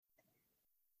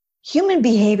Human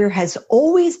behavior has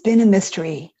always been a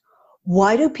mystery.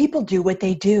 Why do people do what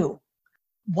they do?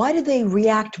 Why do they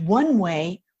react one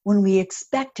way when we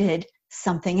expected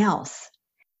something else?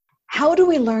 How do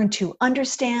we learn to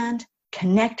understand,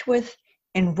 connect with,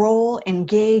 enroll,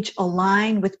 engage,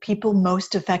 align with people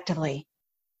most effectively?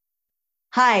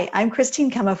 Hi, I'm Christine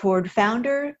Comerford,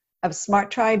 founder of Smart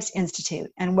Tribes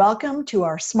Institute, and welcome to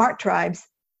our Smart Tribes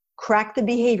Crack the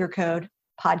Behavior Code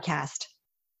podcast.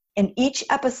 In each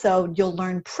episode, you'll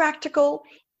learn practical,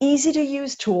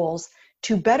 easy-to-use tools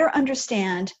to better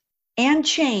understand and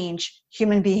change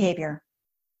human behavior.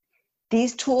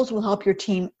 These tools will help your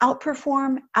team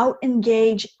outperform,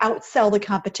 out-engage, outsell the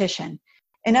competition.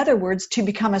 In other words, to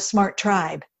become a smart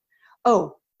tribe.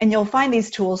 Oh, and you'll find these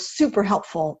tools super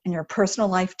helpful in your personal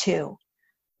life too.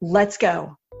 Let's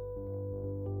go.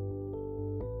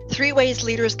 3 ways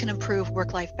leaders can improve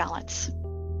work-life balance.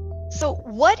 So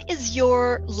what is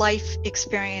your life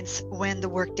experience when the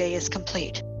workday is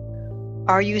complete?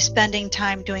 Are you spending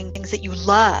time doing things that you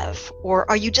love, or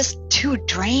are you just too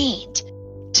drained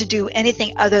to do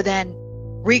anything other than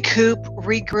recoup,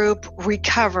 regroup,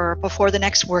 recover before the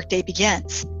next workday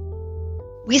begins?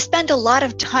 We spend a lot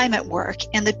of time at work,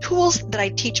 and the tools that I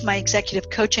teach my executive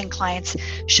coaching clients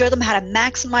show them how to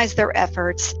maximize their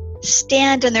efforts,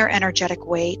 stand in their energetic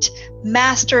weight,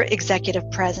 master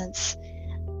executive presence.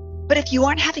 But if you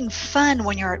aren't having fun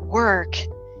when you're at work,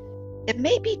 it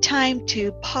may be time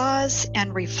to pause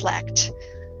and reflect.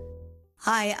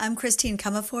 Hi, I'm Christine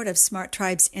Comerford of Smart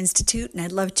Tribes Institute, and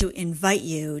I'd love to invite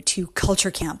you to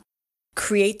Culture Camp.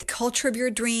 Create the culture of your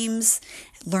dreams,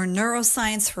 learn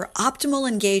neuroscience for optimal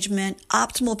engagement,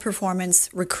 optimal performance,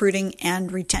 recruiting,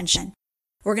 and retention.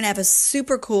 We're going to have a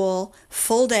super cool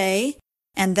full day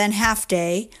and then half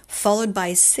day, followed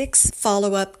by 6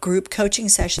 follow-up group coaching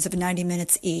sessions of 90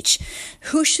 minutes each.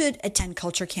 Who should attend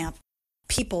Culture Camp?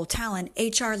 People, talent,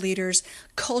 HR leaders,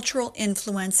 cultural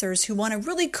influencers who want to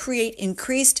really create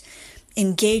increased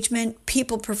engagement,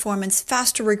 people performance,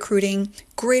 faster recruiting,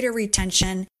 greater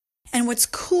retention. And what's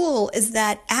cool is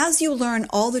that as you learn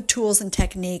all the tools and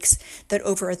techniques that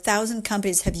over 1,000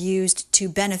 companies have used to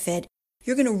benefit,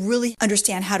 you're going to really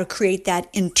understand how to create that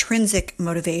intrinsic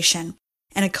motivation.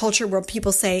 And a culture where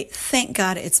people say, thank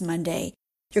God it's Monday.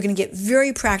 You're going to get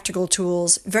very practical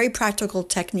tools, very practical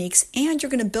techniques, and you're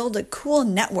going to build a cool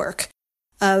network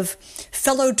of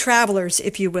fellow travelers,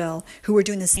 if you will, who are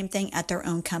doing the same thing at their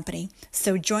own company.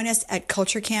 So join us at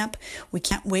Culture Camp. We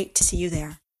can't wait to see you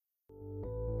there.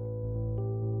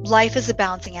 Life is a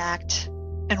balancing act,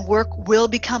 and work will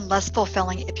become less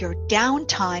fulfilling if your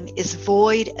downtime is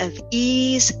void of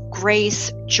ease,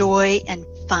 grace, joy, and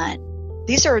fun.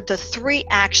 These are the 3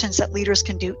 actions that leaders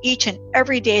can do each and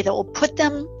every day that will put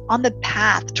them on the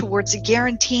path towards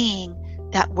guaranteeing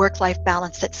that work-life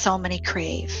balance that so many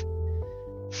crave.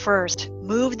 First,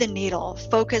 move the needle.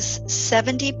 Focus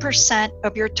 70%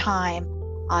 of your time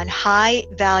on high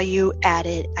value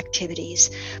added activities.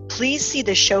 Please see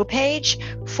the show page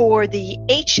for the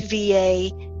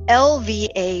HVA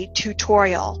LVA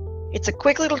tutorial. It's a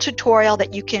quick little tutorial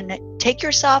that you can take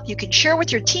yourself, you can share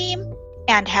with your team,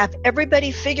 and have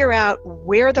everybody figure out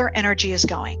where their energy is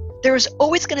going. There's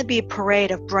always going to be a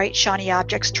parade of bright, shiny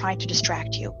objects trying to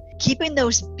distract you. Keeping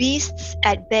those beasts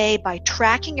at bay by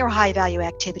tracking your high-value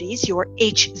activities, your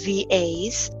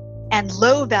HVAs, and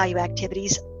low-value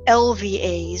activities,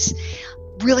 LVAs,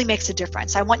 really makes a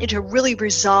difference. I want you to really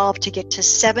resolve to get to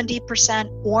 70%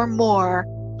 or more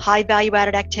high-value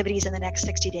added activities in the next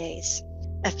 60 days.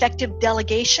 Effective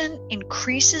delegation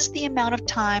increases the amount of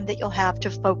time that you'll have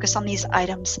to focus on these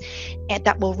items, and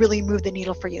that will really move the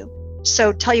needle for you.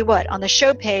 So tell you what, on the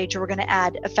show page, we're going to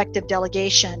add effective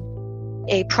delegation,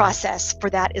 a process for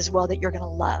that as well that you're going to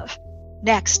love.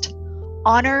 Next,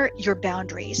 honor your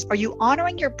boundaries. Are you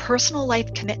honoring your personal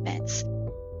life commitments?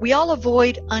 We all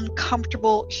avoid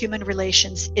uncomfortable human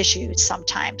relations issues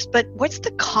sometimes, but what's the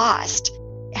cost?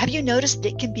 Have you noticed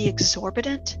it can be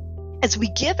exorbitant? As we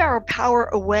give our power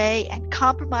away and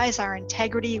compromise our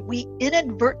integrity, we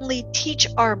inadvertently teach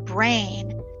our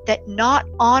brain that not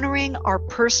honoring our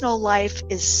personal life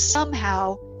is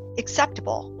somehow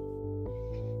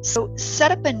acceptable. So set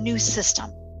up a new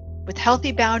system with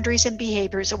healthy boundaries and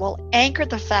behaviors that will anchor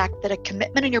the fact that a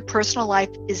commitment in your personal life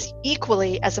is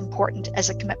equally as important as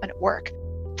a commitment at work.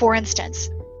 For instance,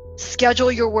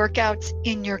 schedule your workouts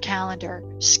in your calendar.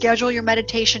 Schedule your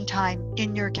meditation time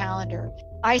in your calendar.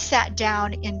 I sat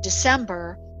down in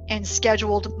December and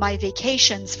scheduled my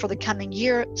vacations for the coming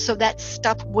year so that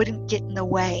stuff wouldn't get in the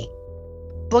way.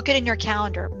 Book it in your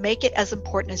calendar. Make it as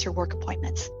important as your work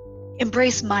appointments.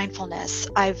 Embrace mindfulness.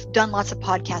 I've done lots of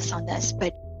podcasts on this,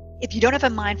 but If you don't have a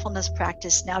mindfulness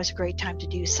practice, now is a great time to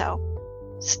do so.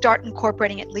 Start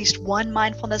incorporating at least one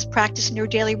mindfulness practice in your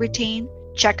daily routine.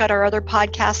 Check out our other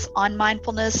podcasts on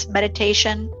mindfulness,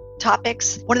 meditation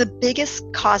topics. One of the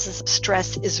biggest causes of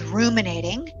stress is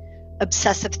ruminating,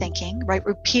 obsessive thinking, right?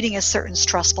 Repeating a certain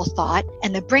stressful thought.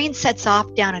 And the brain sets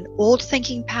off down an old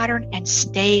thinking pattern and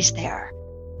stays there.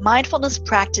 Mindfulness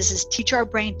practices teach our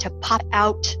brain to pop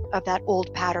out of that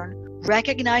old pattern,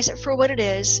 recognize it for what it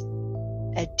is,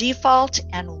 a default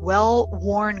and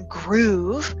well-worn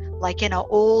groove, like in an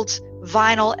old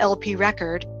vinyl LP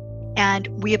record, and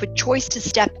we have a choice to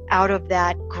step out of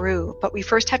that groove. But we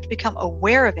first have to become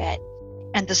aware of it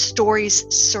and the stories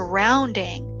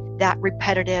surrounding that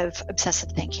repetitive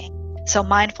obsessive thinking. So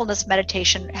mindfulness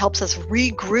meditation helps us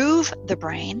re-groove the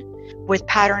brain with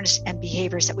patterns and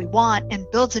behaviors that we want and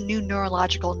builds a new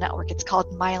neurological network. It's called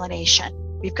myelination.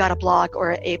 We've got a blog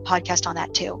or a podcast on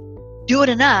that too. Do it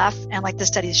enough, and like the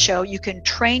studies show, you can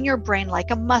train your brain like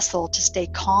a muscle to stay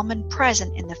calm and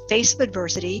present in the face of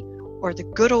adversity or the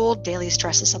good old daily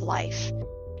stresses of life.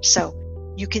 So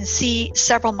you can see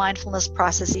several mindfulness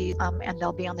processes, and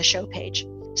they'll be on the show page.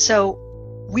 So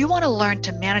we want to learn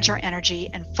to manage our energy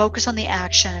and focus on the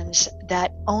actions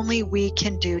that only we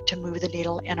can do to move the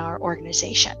needle in our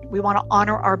organization. We want to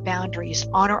honor our boundaries,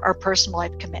 honor our personal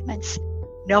life commitments,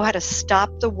 know how to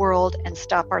stop the world and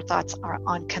stop our thoughts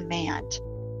on command.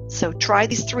 So try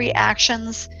these 3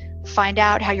 actions. Find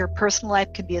out how your personal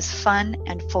life can be as fun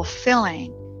and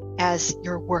fulfilling as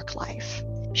your work life.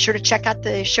 Be sure to check out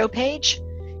the show page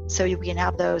so you can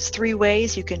have those 3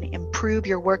 ways you can improve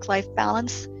your work-life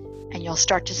balance, and you'll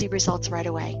start to see results right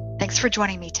away. Thanks for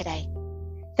joining me today.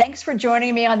 Thanks for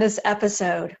joining me on this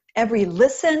episode. Every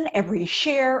listen, every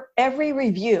share, every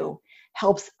review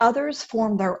helps others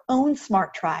form their own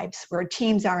smart tribes where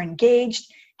teams are engaged,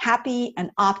 happy,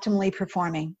 and optimally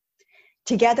performing.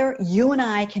 Together, you and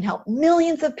I can help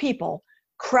millions of people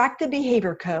crack the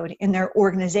behavior code in their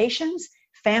organizations,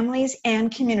 families,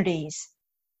 and communities.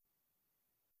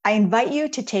 I invite you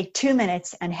to take 2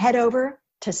 minutes and head over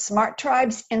to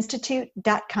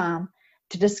smarttribesinstitute.com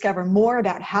to discover more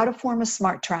about how to form a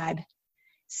smart tribe.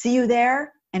 See you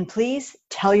there, and please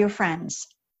tell your friends.